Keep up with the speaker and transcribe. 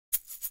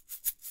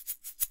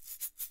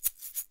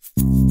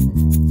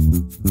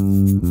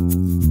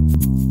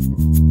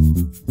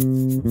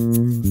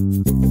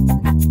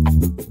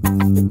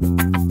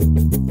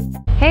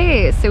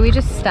we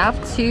just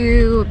stopped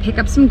to pick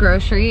up some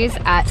groceries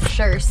at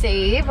Sure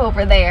Save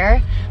over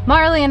there.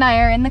 Marley and I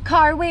are in the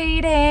car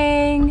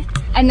waiting.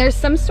 And there's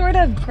some sort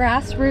of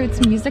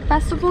grassroots music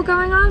festival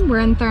going on. We're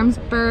in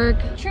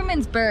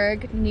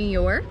Trumansburg, New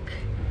York.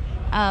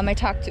 I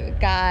talked to a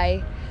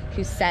guy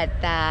who said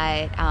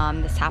that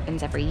this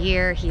happens every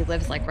year. He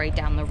lives like right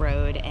down the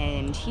road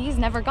and he's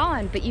never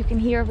gone, but you can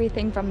hear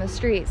everything from the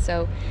street.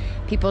 So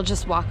people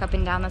just walk up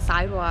and down the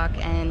sidewalk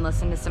and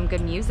listen to some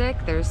good music.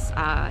 There's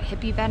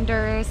hippie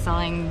vendors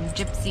selling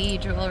gypsy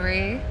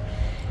jewelry.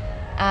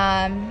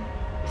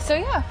 So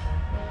yeah,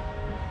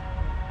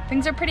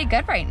 things are pretty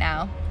good right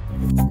now.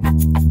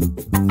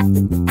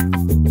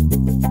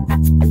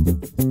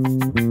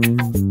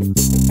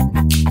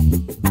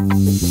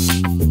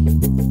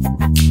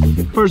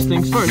 First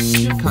things first,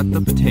 you cut the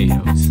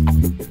potatoes.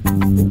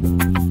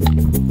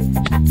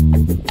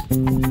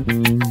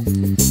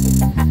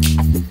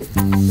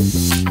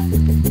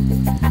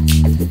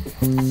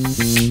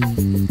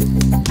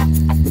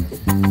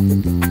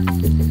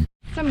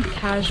 Some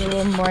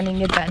casual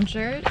morning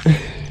adventures.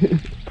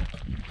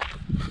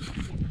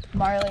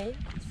 Marley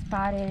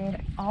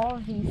spotted all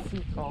of these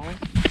seagulls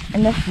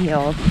in the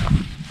field.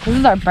 This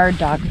is our bird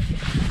dog.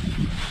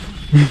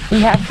 We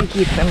have to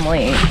keep them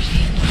leashed,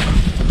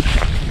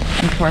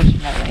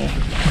 unfortunately,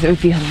 because it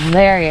would be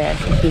hilarious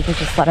if we could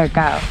just let her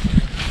go.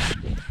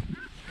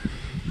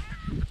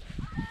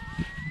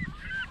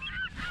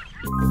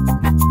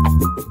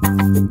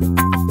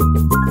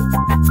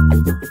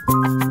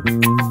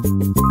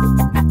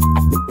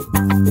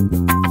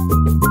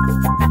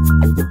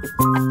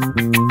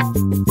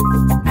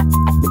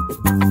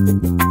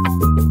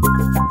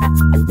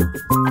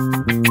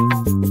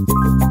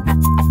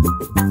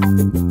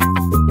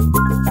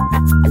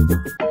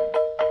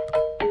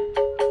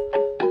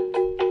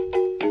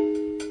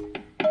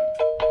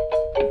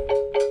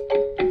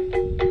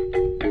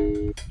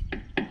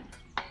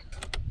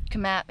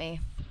 Come at me.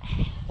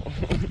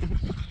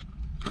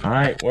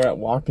 Alright, we're at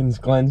Watkins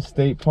Glen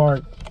State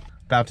Park.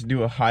 About to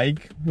do a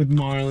hike with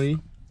Marley.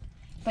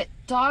 But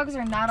dogs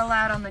are not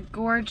allowed on the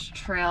gorge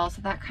trail,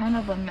 so that kind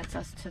of limits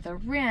us to the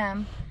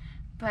rim.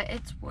 But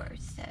it's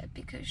worth it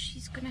because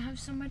she's gonna have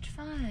so much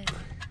fun.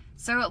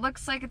 So it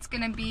looks like it's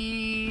gonna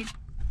be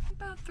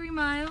about 3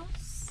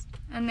 miles.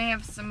 And they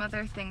have some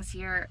other things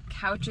here.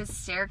 Couch's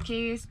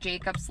Staircase,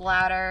 Jacob's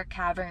Ladder,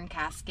 Cavern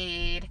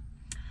Cascade,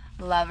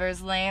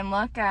 Lover's Lane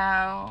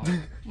Lookout.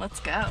 Let's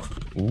go.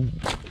 Ooh.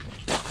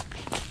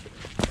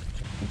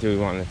 Do we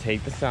want to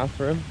take the South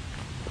Road?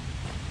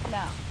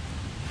 No.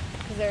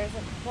 Because there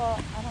isn't, well,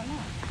 I don't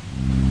know.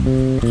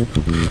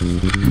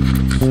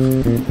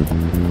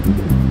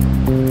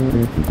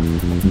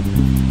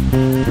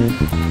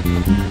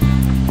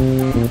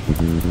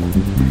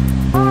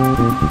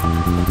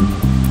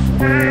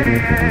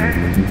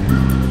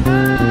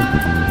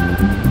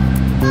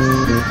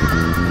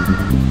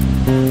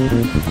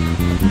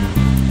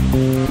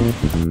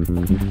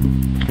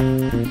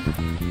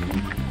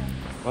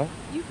 What?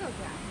 You go down.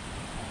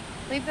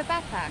 Leave the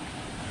backpack.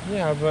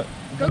 Yeah, but...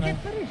 Go get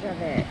footage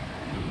of it.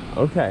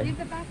 Okay. Leave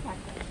the backpack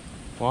there.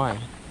 Why?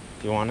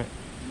 Do you want it?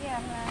 Yeah,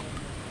 I'm gonna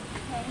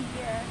hang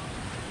here.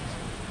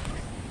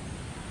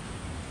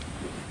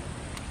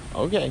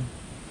 Okay.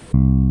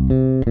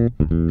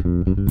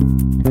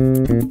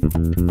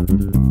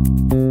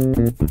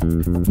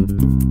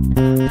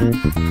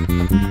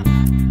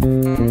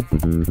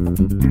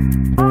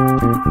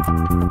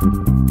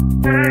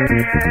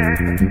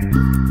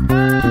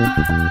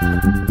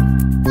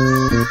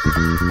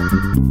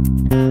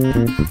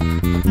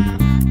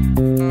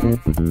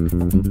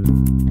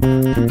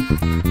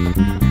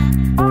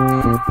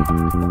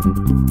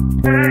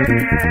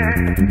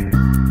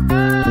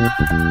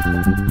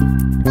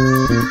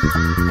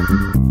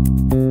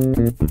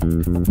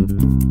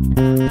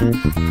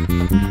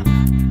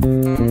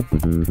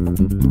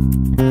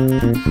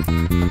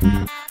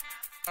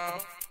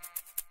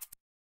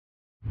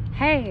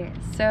 Hey,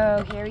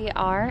 so here we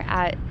are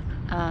at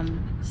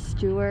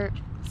Sampson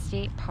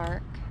State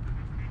Park.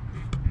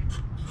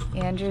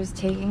 Andrew's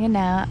taking a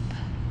nap.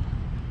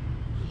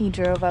 He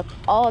drove up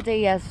all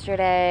day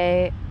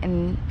yesterday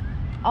and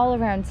all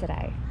around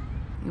today.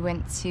 We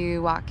went to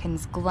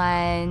Watkins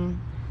Glen.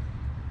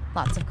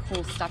 Lots of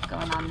cool stuff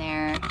going on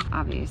there.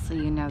 Obviously,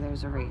 you know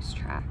there's a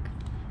racetrack.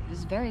 It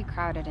was very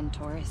crowded and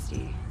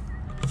touristy.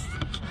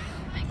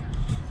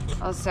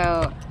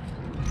 Also,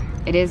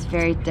 it is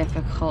very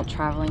difficult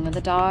traveling with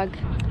a dog.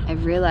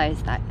 I've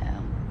realized that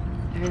now.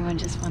 Everyone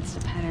just wants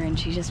to pet her and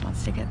she just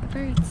wants to get the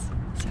birds,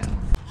 so.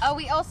 Oh,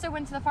 we also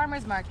went to the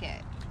farmer's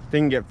market.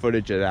 Didn't get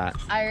footage of that.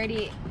 I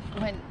already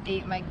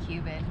ate my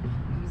Cuban.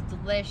 It was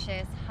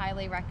delicious,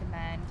 highly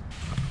recommend.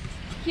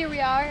 Here we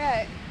are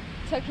at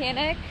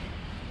Tocanic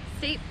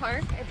State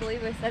Park. I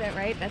believe I said it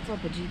right. That's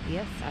what the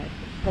GPS said.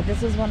 But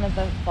this is one of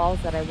the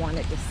falls that I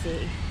wanted to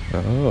see.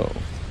 Oh.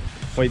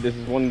 Wait, this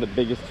is one of the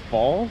biggest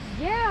falls?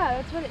 Yeah,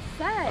 that's what it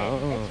said.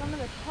 Oh. It's one of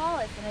the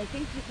tallest, and I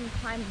think you can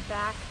climb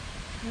back.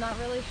 I'm not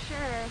really sure.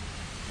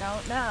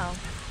 Don't know.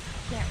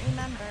 Can't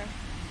remember.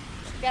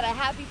 Got a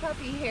happy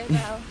puppy here,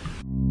 though.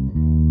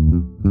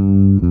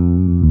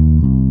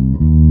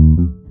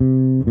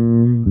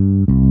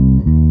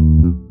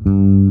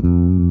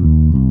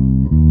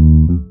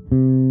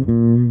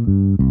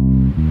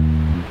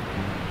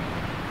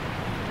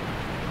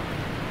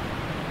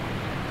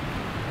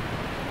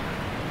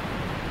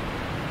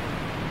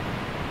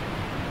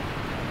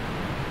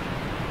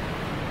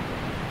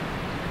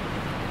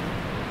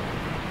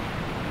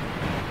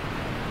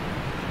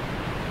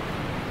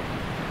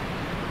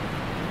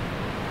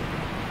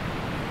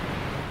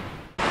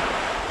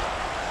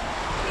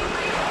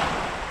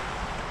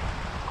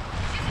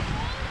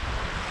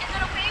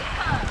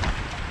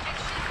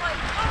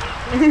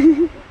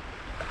 You're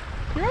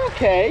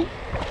okay.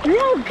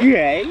 You're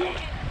okay.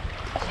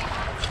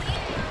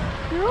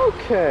 You're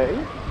okay.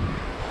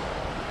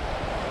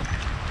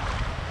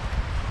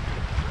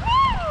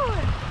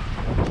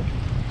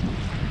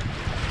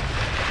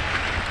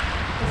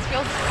 This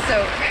feels so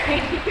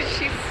great.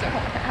 She's so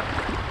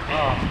happy.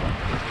 Oh.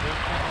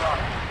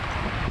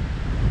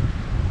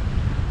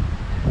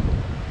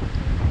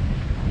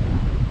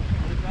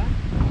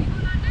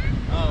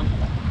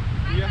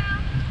 Yeah.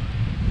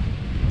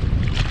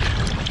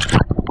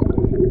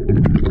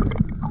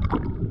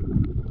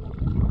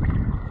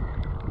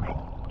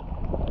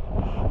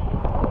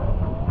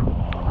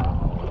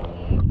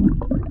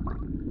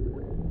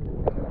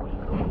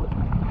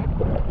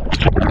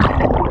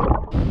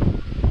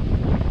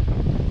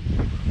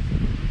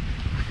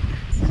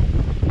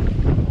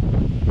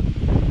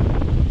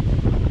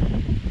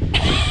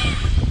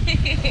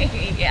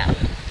 Yeah.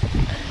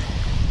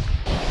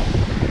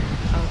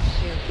 Oh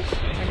shoot.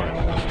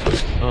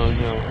 Oh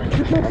no. Are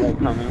they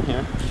coming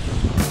here?